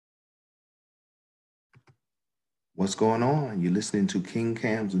What's going on? You're listening to King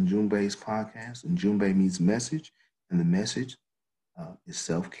Cam's and Junbei's podcast, and Junbei means message, and the message is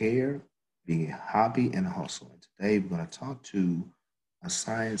self-care, being a hobby and a hustle. And today we're going to talk to a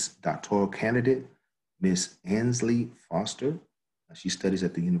science doctoral candidate, Miss Ansley Foster. She studies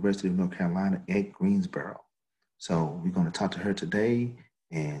at the University of North Carolina at Greensboro. So we're going to talk to her today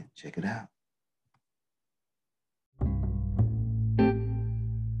and check it out.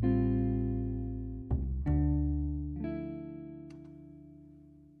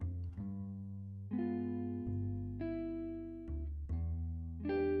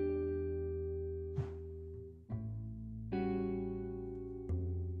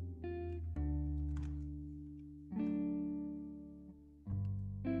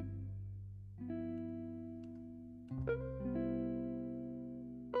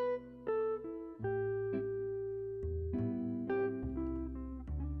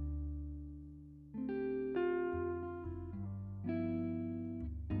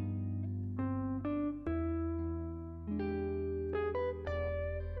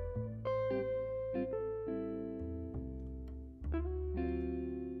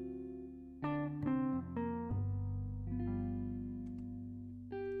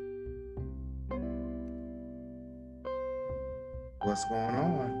 What's going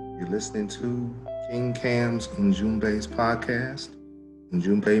on? You're listening to King Cam's and Junbei's podcast. And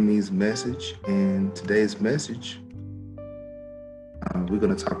Junbei means message. And today's message, we're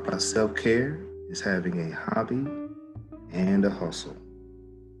going to talk about self-care is having a hobby and a hustle.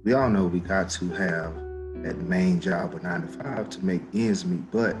 We all know we got to have that main job of 9 to 5 to make ends meet,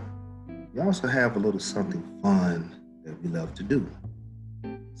 but we also have a little something fun that we love to do.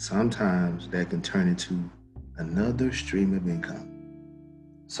 Sometimes that can turn into another stream of income.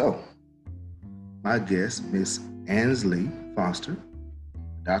 So, my guest, Miss Ansley Foster,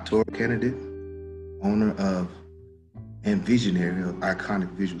 doctoral candidate, owner of and visionary of Iconic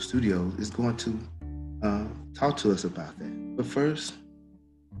Visual Studios, is going to talk to us about that. But first,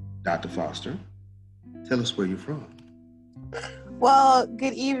 Dr. Foster, tell us where you're from. Well,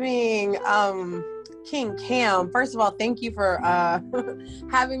 good evening, King Cam. First of all, thank you for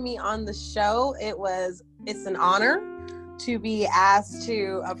having me on the show. It's an honor to be asked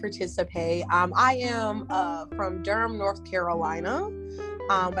to participate. I am from Durham, North Carolina,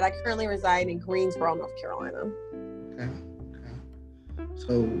 but I currently reside in Greensboro, North Carolina. Okay.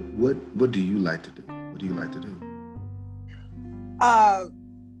 So what do you like to do? What do you like to do?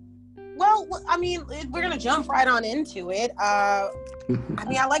 Well, I mean, we're going to jump right on into it. I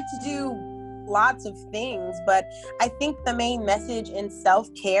like to do lots of things, but I think the main message in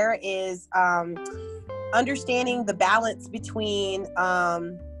self-care is understanding the balance between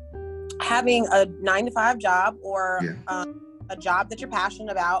having a 9 to 5 job or a job that you're passionate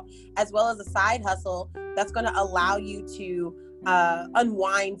about, as well as a side hustle that's going to allow you to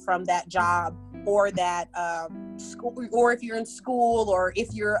unwind from that job or that school, or if you're in school, or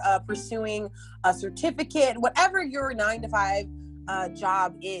if you're pursuing a certificate, whatever your 9 to 5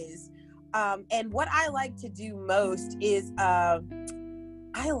 job is. And what I like to do most is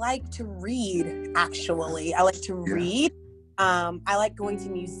I like to read, actually. I like to read. I like going to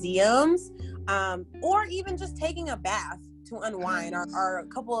museums, or even just taking a bath to unwind are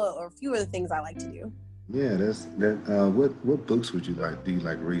a few of the things I like to do. Yeah, what books would you like? Do you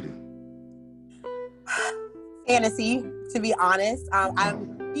like reading? Fantasy, to be honest. I'm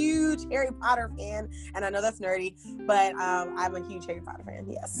a huge Harry Potter fan, and I know that's nerdy, but I'm a huge Harry Potter fan,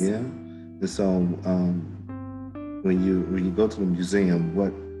 yes. Yeah. And so when you go to the museum,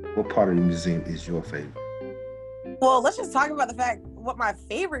 what part of the museum is your favorite? Well, let's just talk about the fact what my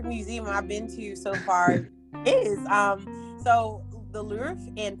favorite museum I've been to so far is. So the Louvre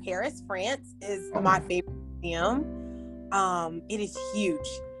in Paris, France is my favorite museum. It is huge.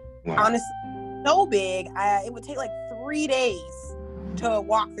 Wow. Honestly, so big. It would take like 3 days to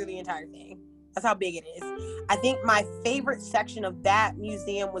walk through the entire thing. That's how big it is. I think my favorite section of that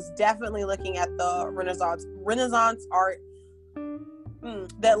museum was definitely looking at the Renaissance art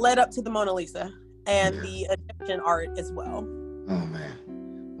that led up to the Mona Lisa and the Egyptian art as well. Oh man,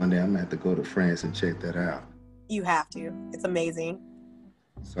 one day I'm gonna have to go to France and check that out. You have to. It's amazing.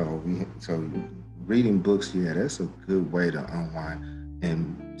 So reading books, that's a good way to unwind,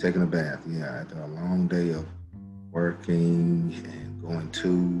 and taking a bath. Yeah, after a long day of working and going to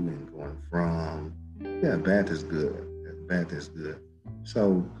and going from. Yeah, bath is good. Bath is good.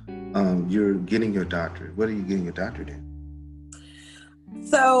 So you're getting your doctorate. What are you getting your doctorate in?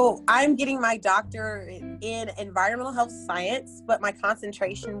 So I'm getting my doctorate in environmental health science, but my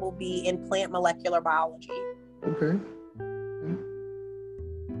concentration will be in plant molecular biology. Okay.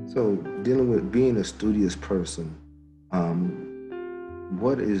 So dealing with being a studious person,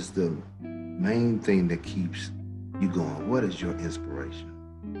 What is the main thing that keeps you going? What is your inspiration?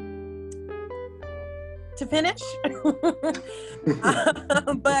 To finish.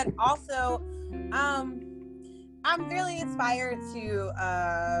 But also, I'm really inspired to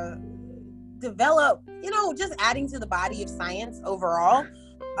develop, just adding to the body of science overall.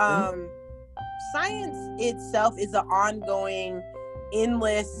 Science itself is an ongoing,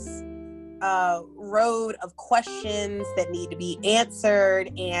 endless road of questions that need to be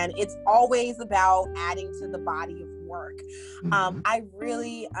answered, and it's always about adding to the body of work. I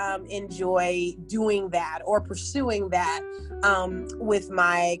really enjoy doing that or pursuing that with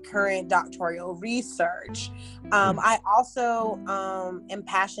my current doctoral research. I also am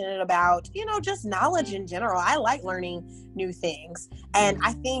passionate about, just knowledge in general. I like learning new things, and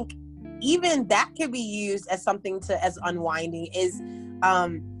I think even that could be used as something as unwinding is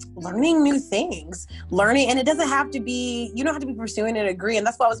learning new things, and it doesn't have to be, you don't have to be pursuing a degree. And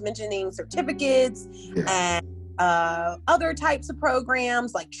that's why I was mentioning certificates and other types of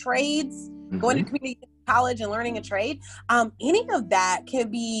programs like trades, going to community college and learning a trade. Any of that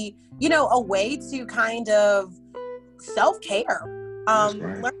could be, a way to kind of self-care.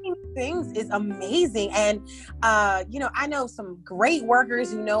 Learning things is amazing. And, I know some great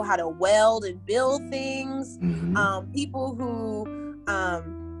workers who know how to weld and build things. People who,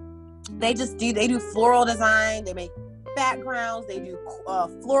 they do floral design, they make backgrounds, they do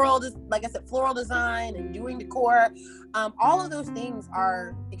floral design and doing decor. All of those things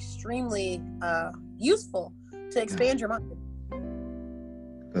are extremely useful to expand your mind.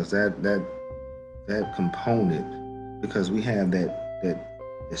 Because that component, because we have that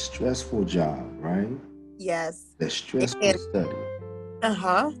stressful job, right? Yes. That stressful study.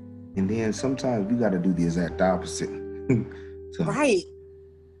 And then sometimes we got to do the exact opposite. So, right.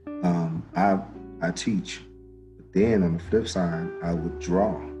 I teach, but then on the flip side, I would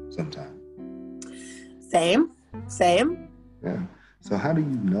draw sometimes. Same. Yeah. So how do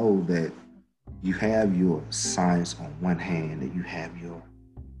you know that you have your science on one hand and you have your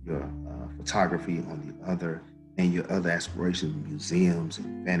photography on the other, and your other aspirations, museums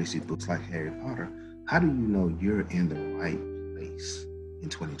and fantasy books like Harry Potter? How do you know you're in the right place in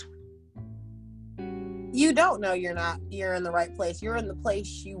 2020? You don't know you're in the right place. You're in the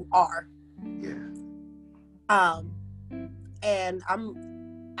place you are. Yeah. And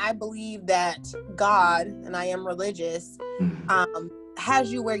I believe that God, and I am religious,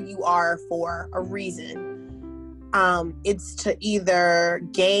 has you where you are for a reason. It's to either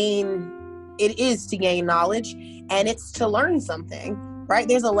gain knowledge, and it's to learn something, right?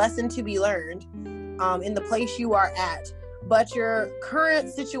 There's a lesson to be learned in the place you are at. But your current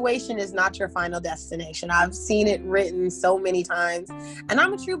situation is not your final destination. I've seen it written so many times, and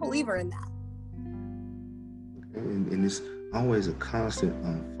I'm a true believer in that. And it's always a constant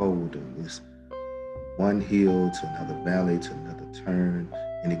unfolding. It's one hill to another valley to another turn.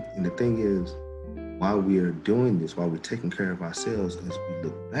 And the thing is, while we are doing this, while we're taking care of ourselves, as we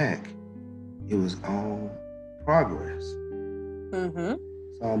look back, it was all progress.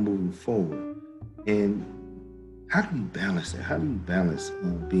 It's all moving forward. And how do you balance that? How do you balance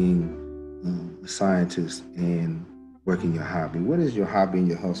being a scientist and working your hobby? What is your hobby and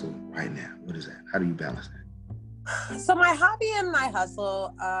your hustle right now? What is that? How do you balance that? So my hobby and my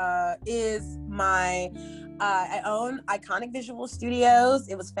hustle is I own Iconic Visual Studios.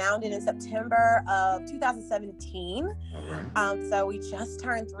 It was founded in September of 2017. All right. So we just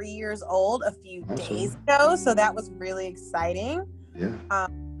turned 3 years old a few days ago. So that was really exciting. Yeah.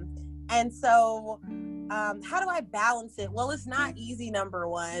 And so how do I balance it? Well, it's not easy, number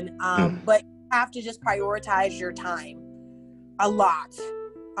one, but you have to just prioritize your time a lot.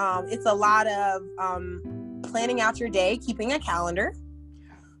 It's a lot of planning out your day, keeping a calendar,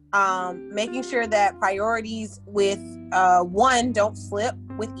 making sure that priorities with one don't slip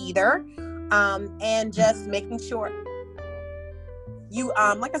with either, and just making sure you,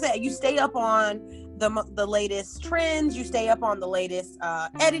 like I said, you stay up on the latest trends, you stay up on the latest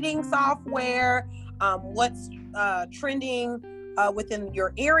editing software, what's trending within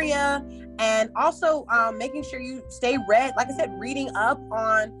your area, and also making sure you stay reading up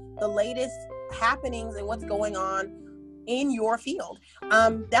on the latest happenings and what's going on in your field.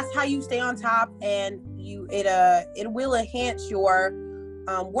 That's how you stay on top, and it will enhance your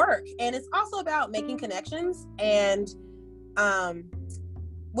work. And it's also about making connections and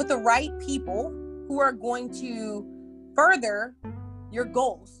with the right people who are going to further your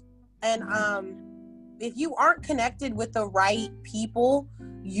goals. And if you aren't connected with the right people,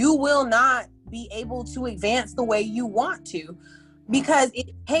 you will not be able to advance the way you want to. because it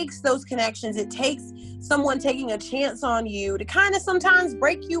takes those connections. It takes someone taking a chance on you to kind of sometimes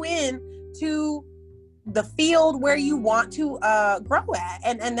break you in to the field where you want to grow at.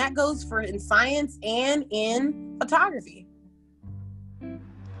 And that goes for in science and in photography.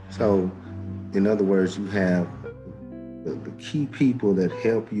 So, in other words, you have the key people that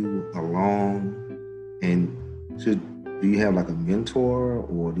help you along. And do you have like a mentor,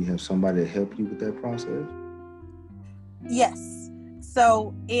 or do you have somebody to help you with that process? Yes.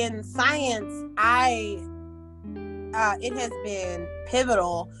 So in science, it has been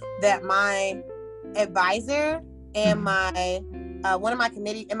pivotal that my advisor and my one of my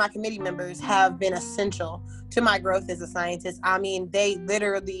committee members have been essential to my growth as a scientist. I mean, they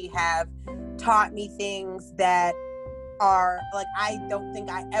literally have taught me things that are like I don't think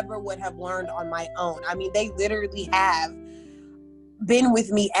I ever would have learned on my own. I mean, they literally have been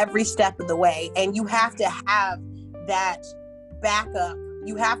with me every step of the way, and you have to have that backup.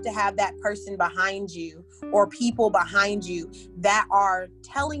 You have to have that person behind you or people behind you that are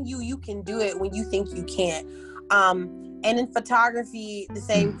telling you you can do it when you think you can't. And in photography, the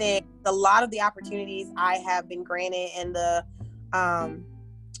same thing. A lot of the opportunities I have been granted and the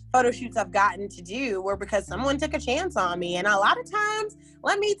photo shoots I've gotten to do were because someone took a chance on me. And a lot of times,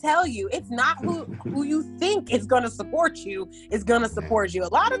 let me tell you, it's not who you think is going to support you is going to support you.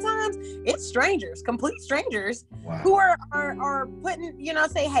 A lot of times it's strangers, complete strangers, who are putting,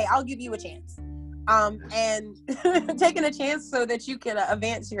 say, hey, I'll give you a chance. And taking a chance so that you can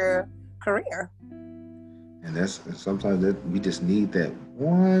advance your career. And sometimes we just need that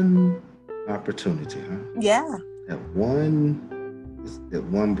one opportunity, huh? Yeah. That one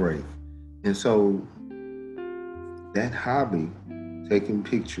break. And so that hobby, taking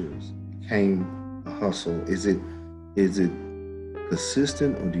pictures, became a hustle. Is it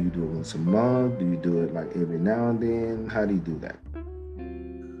consistent, or do you do it once a month? Do you do it like every now and then? How do you do that?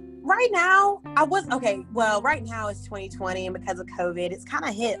 Right now, right now it's 2020, and because of COVID, it's kind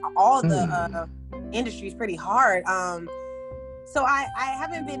of hit all the industries pretty hard. So I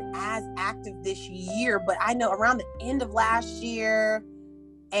haven't been as active this year, but I know around the end of last year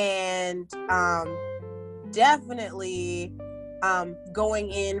and definitely going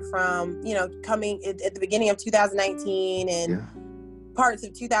in from, coming at the beginning of 2019 and parts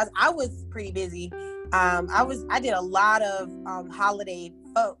of 2000, I was pretty busy. I did a lot of holiday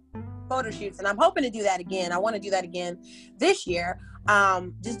photo shoots, and I'm hoping to do that again. I want to do that again this year.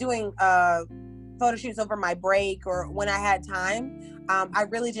 Just doing photo shoots over my break or when I had time. I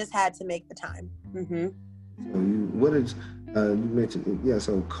really just had to make the time. Mm-hmm. So you mentioned,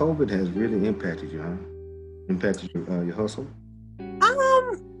 so COVID has really impacted you, huh? Impacted your hustle?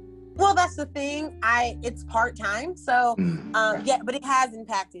 Well, that's the thing. It's part-time, so but it has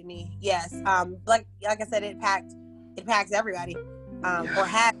impacted me. Yes. Like I said, it impacts everybody, or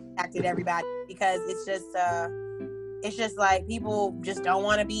has impacted everybody, because it's just like people just don't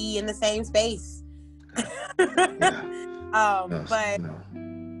want to be in the same space.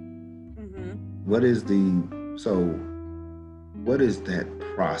 What is that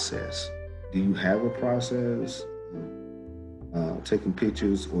process? Do you have a process taking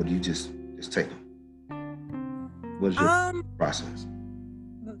pictures, or do you just take them? What's your process?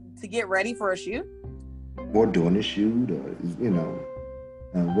 To get ready for a shoot? Or doing a shoot, or,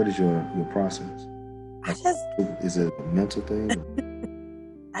 what is your process? Is it a mental thing?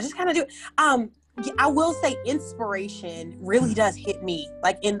 I just kind of do it. I will say inspiration really does hit me,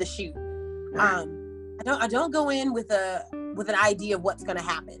 like in the shoot. Right. I don't go in with an idea of what's going to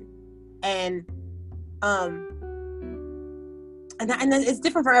happen, and it's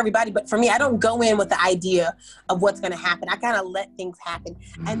different for everybody. But for me, I don't go in with the idea of what's going to happen. I kind of let things happen,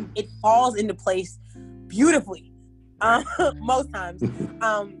 and it falls into place beautifully most times.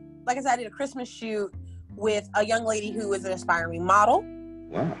 Like I said, I did a Christmas shoot with a young lady who is an aspiring model.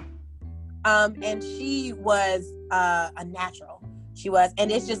 Wow. And she was a natural. She was, and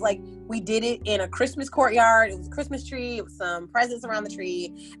it's just like we did it in a Christmas courtyard. It was a Christmas tree. It was some presents around the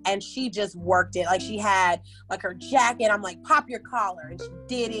tree, and she just worked it. Like she had like her jacket. I'm like, pop your collar, and she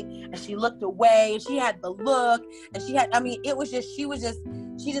did it. And she looked away, and she had the look, and she had. I mean, it was just. It was just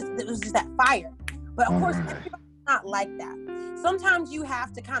that fire. But of course, everybody's not like that. Sometimes you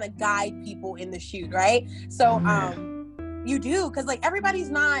have to kind of guide people in the shoot, right? So, you do, because like everybody's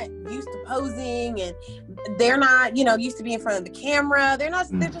not used to posing, and they're not, used to be in front of the camera. They're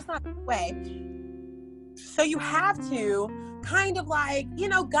just not that way. So you have to kind of like,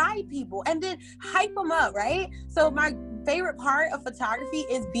 guide people and then hype them up, right? So my favorite part of photography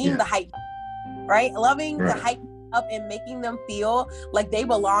is being the hype, right? Loving the hype up and making them feel like they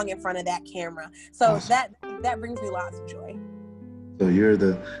belong in front of that camera. So that brings me lots of joy. So you're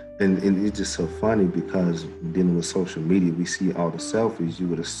and it's just so funny because dealing with social media, we see all the selfies. You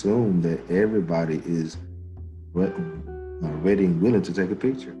would assume that everybody is ready and willing to take a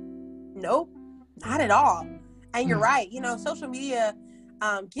picture. Nope, not at all. And you're right. Social media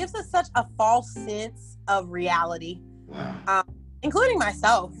gives us such a false sense of reality. Wow. Including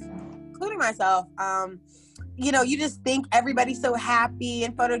myself. You just think everybody's so happy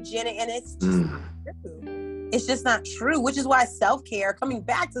and photogenic, and it's just not true. It's just not true, which is why self-care, coming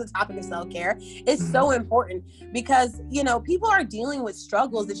back to the topic of self-care, is so important because, people are dealing with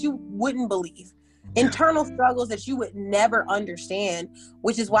struggles that you wouldn't believe. Internal struggles that you would never understand,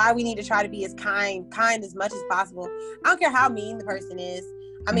 which is why we need to try to be as kind as much as possible. I don't care how mean the person is.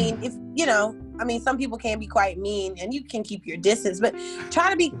 I mean, some people can be quite mean and you can keep your distance, but try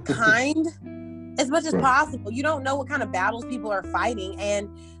to be kind as much as possible. You don't know what kind of battles people are fighting. And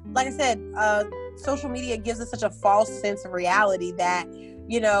like I said, social media gives us such a false sense of reality that,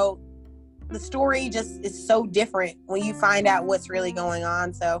 the story just is so different when you find out what's really going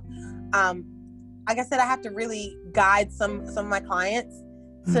on. So, like I said, I have to really guide some of my clients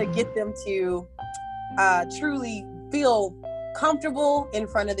to get them to truly feel comfortable in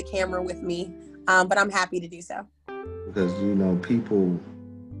front of the camera with me. But I'm happy to do so. Because, people,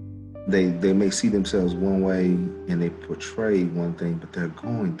 they may see themselves one way and they portray one thing, but they're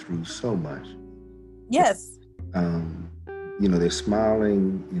going through so much. Yes. They're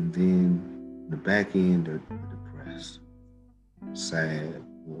smiling and then in the back end they're depressed, sad.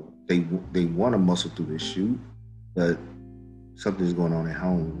 They want to muscle through this shoot, but something's going on at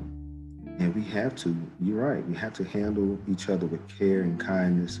home. And you're right, we have to handle each other with care and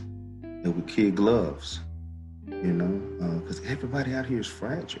kindness and with kid gloves, because everybody out here is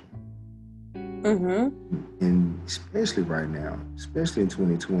fragile. And especially right now, especially in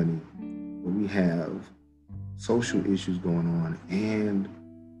 2020, where we have social issues going on and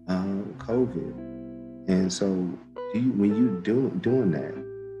COVID. And so when you're doing that,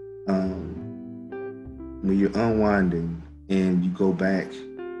 when you're unwinding and you go back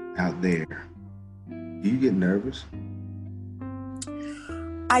out there, do you get nervous?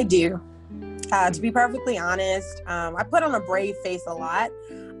 I do. To be perfectly honest, I put on a brave face a lot.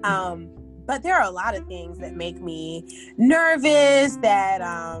 But there are a lot of things that make me nervous that,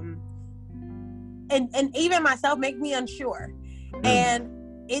 and even myself make me unsure. And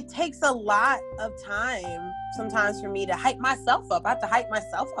it takes a lot of time sometimes for me to hype myself up. I have to hype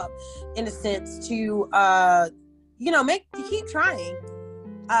myself up in a sense to, to keep trying.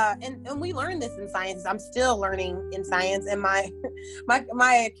 And we learn this in science. I'm still learning in science, and my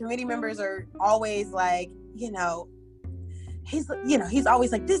committee members are always like, he's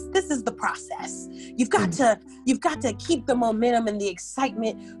always like, this is the process. You've got to keep the momentum and the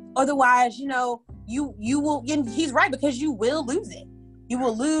excitement. Otherwise, you will, and he's right, because you will lose it. You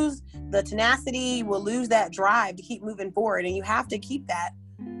will lose the tenacity, you will lose that drive to keep moving forward, and you have to keep that.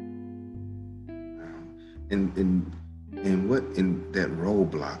 And what in that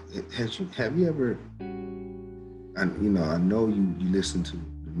roadblock? Have you ever? I know you listen to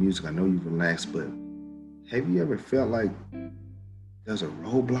the music. I know you relax, but have you ever felt like there's a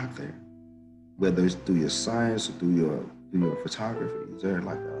roadblock there? Whether it's through your science or through your photography, is there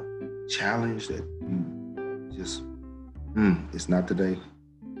like a challenge that you just it's not today,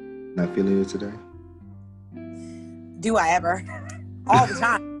 not feeling it today? Do I ever? All the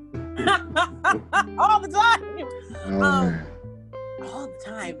time. All the time. Oh, man. All the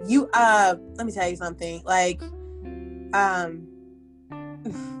time. Let me tell you something. Like, oh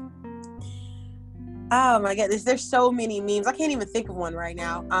my goodness, there's so many memes. I can't even think of one right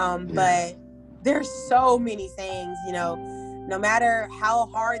now. But there's so many sayings, no matter how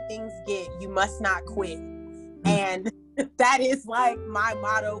hard things get, you must not quit. And that is like my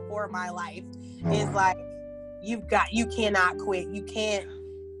motto for my life. Is like, you cannot quit. You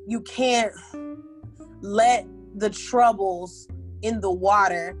can't let the troubles in the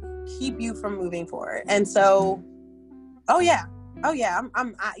water keep you from moving forward. And so, let me tell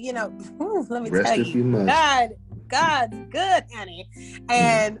you, God's good, honey.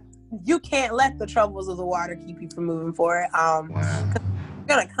 And you can't let the troubles of the water keep you from moving forward. It's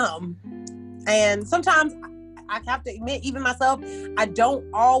gonna come. And sometimes I have to admit, even myself, I don't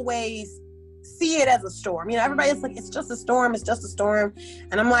always see it as a storm. Everybody's like, it's just a storm.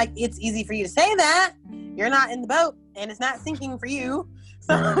 And I'm like, it's easy for you to say that. You're not in the boat and it's not sinking for you.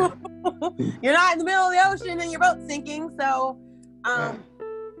 So you're not in the middle of the ocean and your boat's sinking. So,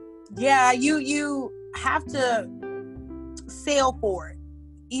 you have to sail forward.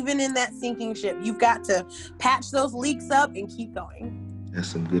 Even in that sinking ship, you've got to patch those leaks up and keep going. That's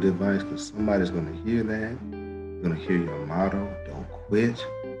some good advice, because somebody's going to hear that. They're going to hear your motto, don't quit. quit,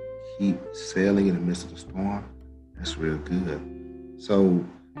 keep sailing in the midst of the storm. That's real good. So,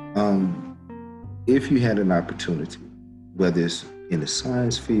 if you had an opportunity, whether it's in the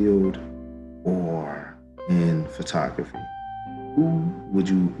science field or in photography, who would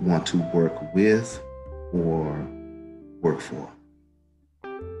you want to work with or work for?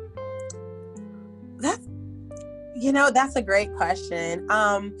 That's a great question.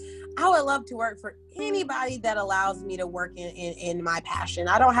 I would love to work for anybody that allows me to work in my passion.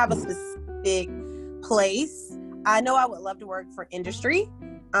 I don't have a specific place. I know I would love to work for industry.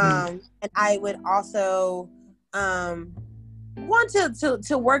 And I would also want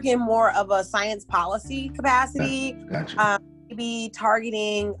to work in more of a science policy capacity. Gotcha. Maybe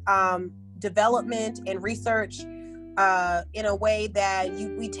targeting development and research in a way that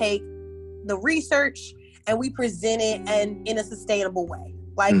we take the research and we present it and in a sustainable way.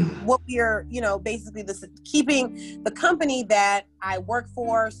 Like what we're, basically keeping the company that I work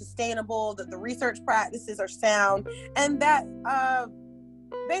for sustainable, that the research practices are sound, and that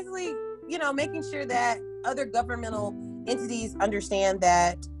basically, making sure that other governmental entities understand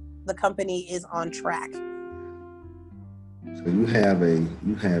that the company is on track. So you have a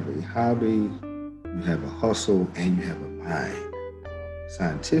hobby, you have a hustle, and you have a mind,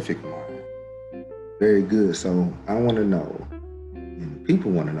 scientific mind. Very good. So I want to know, and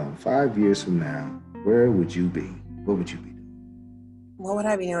people want to know, 5 years from now, where would you be? What would you be doing? What would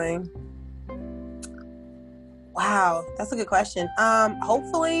I be doing? Wow, that's a good question.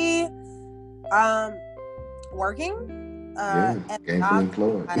 Hopefully, working. Gainfully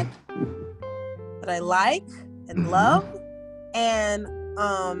employed. That I like and love, and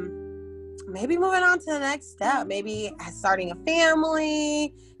maybe moving on to the next step. Maybe starting a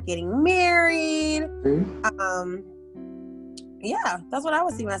family, getting married. Yeah, that's what I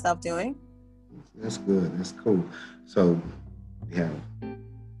would see myself doing. That's good. That's cool. So we have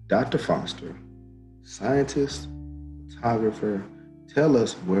Dr. Foster, scientist, photographer. Tell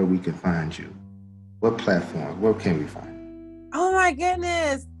us where we can find you. What platforms? Where can we find you? Oh my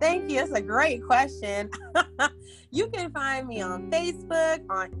goodness. Thank you. That's a great question. You can find me on Facebook,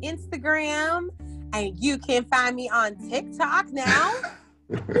 on Instagram, and you can find me on TikTok now.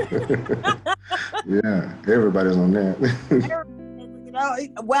 Yeah, everybody's on that.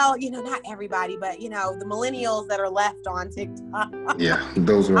 Not everybody, but the millennials that are left on TikTok. Yeah,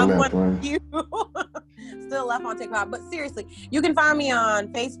 those are left on. Still left on TikTok, but seriously, you can find me on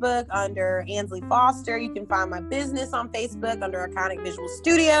Facebook under Ansley Foster. You can find my business on Facebook under Iconic Visual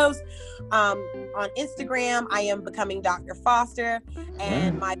Studios. On Instagram, I am Becoming Dr. Foster,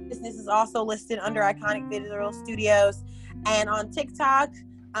 and my business is also listed under Iconic Visual Studios. And on TikTok,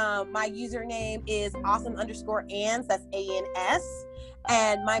 my username is awesome_ans. That's ANS.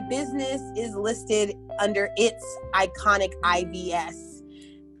 And my business is listed under It's Iconic IVS.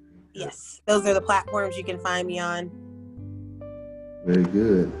 Yes, those are the platforms you can find me on. Very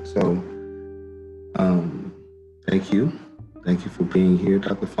good. So, thank you. Thank you for being here,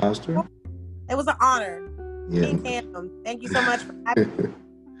 Dr. Foster. It was an honor. Yeah. Thank you so much for having me.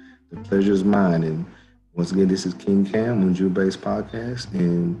 The pleasure is mine. And once again, this is King Cam, Njumbe's podcast,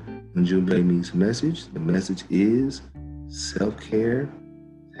 and Njumbe Me's message. The message is self-care,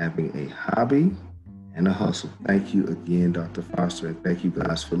 having a hobby, and a hustle. Thank you again, Dr. Foster, and thank you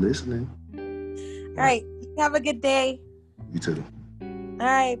guys for listening. All right. Have a good day. You too. All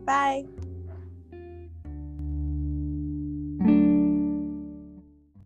right. Bye.